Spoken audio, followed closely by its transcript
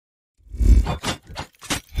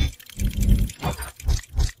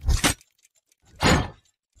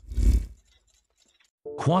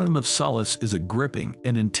Quantum of Solace is a gripping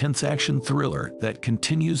and intense action thriller that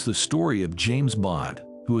continues the story of James Bond,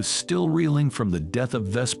 who is still reeling from the death of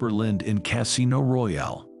Vesper Lynd in Casino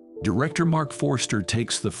Royale. Director Marc Forster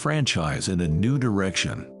takes the franchise in a new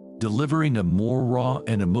direction, delivering a more raw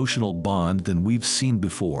and emotional Bond than we've seen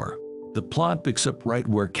before. The plot picks up right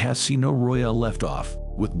where Casino Royale left off,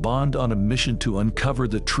 with Bond on a mission to uncover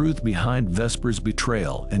the truth behind Vesper's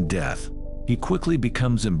betrayal and death. He quickly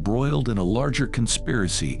becomes embroiled in a larger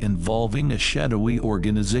conspiracy involving a shadowy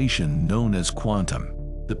organization known as Quantum.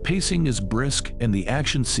 The pacing is brisk and the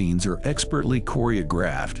action scenes are expertly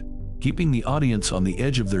choreographed, keeping the audience on the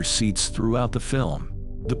edge of their seats throughout the film.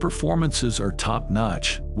 The performances are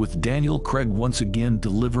top-notch, with Daniel Craig once again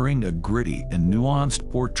delivering a gritty and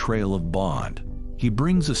nuanced portrayal of Bond. He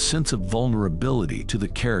brings a sense of vulnerability to the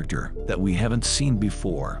character that we haven't seen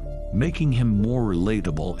before, making him more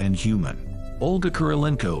relatable and human. Olga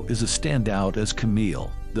Kurylenko is a standout as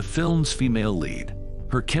Camille, the film's female lead.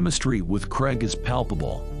 Her chemistry with Craig is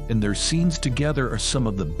palpable, and their scenes together are some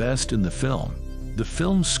of the best in the film. The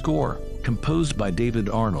film's score, composed by David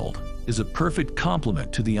Arnold, is a perfect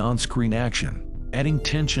complement to the on-screen action, adding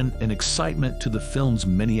tension and excitement to the film's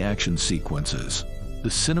many action sequences. The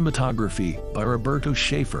cinematography, by Roberto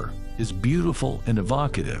Schaefer, is beautiful and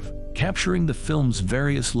evocative, capturing the film's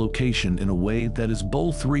various locations in a way that is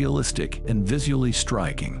both realistic and visually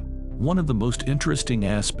striking. One of the most interesting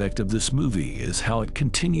aspects of this movie is how it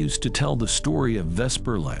continues to tell the story of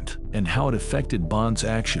Vesper Lynd and how it affected Bond's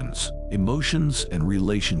actions, emotions, and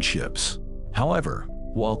relationships. However,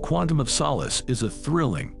 while Quantum of Solace is a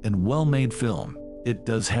thrilling and well-made film, it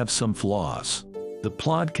does have some flaws. The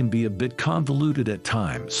plot can be a bit convoluted at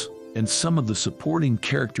times, and some of the supporting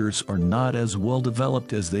characters are not as well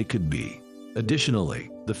developed as they could be. Additionally,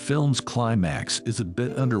 the film's climax is a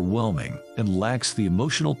bit underwhelming and lacks the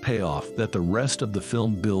emotional payoff that the rest of the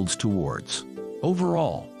film builds towards.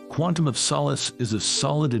 Overall, Quantum of Solace is a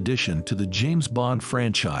solid addition to the James Bond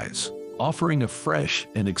franchise, offering a fresh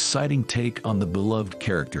and exciting take on the beloved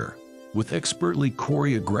character. With expertly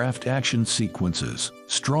choreographed action sequences,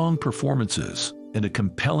 strong performances, and a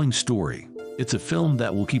compelling story, it's a film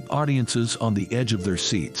that will keep audiences on the edge of their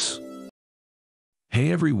seats.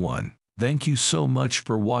 Hey everyone, thank you so much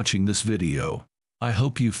for watching this video. I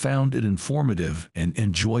hope you found it informative and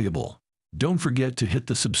enjoyable. Don't forget to hit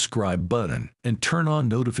the subscribe button and turn on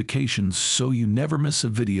notifications so you never miss a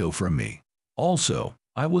video from me. Also,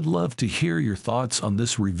 I would love to hear your thoughts on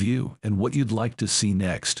this review and what you'd like to see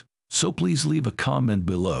next, so please leave a comment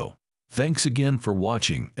below. Thanks again for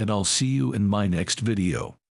watching, and I'll see you in my next video.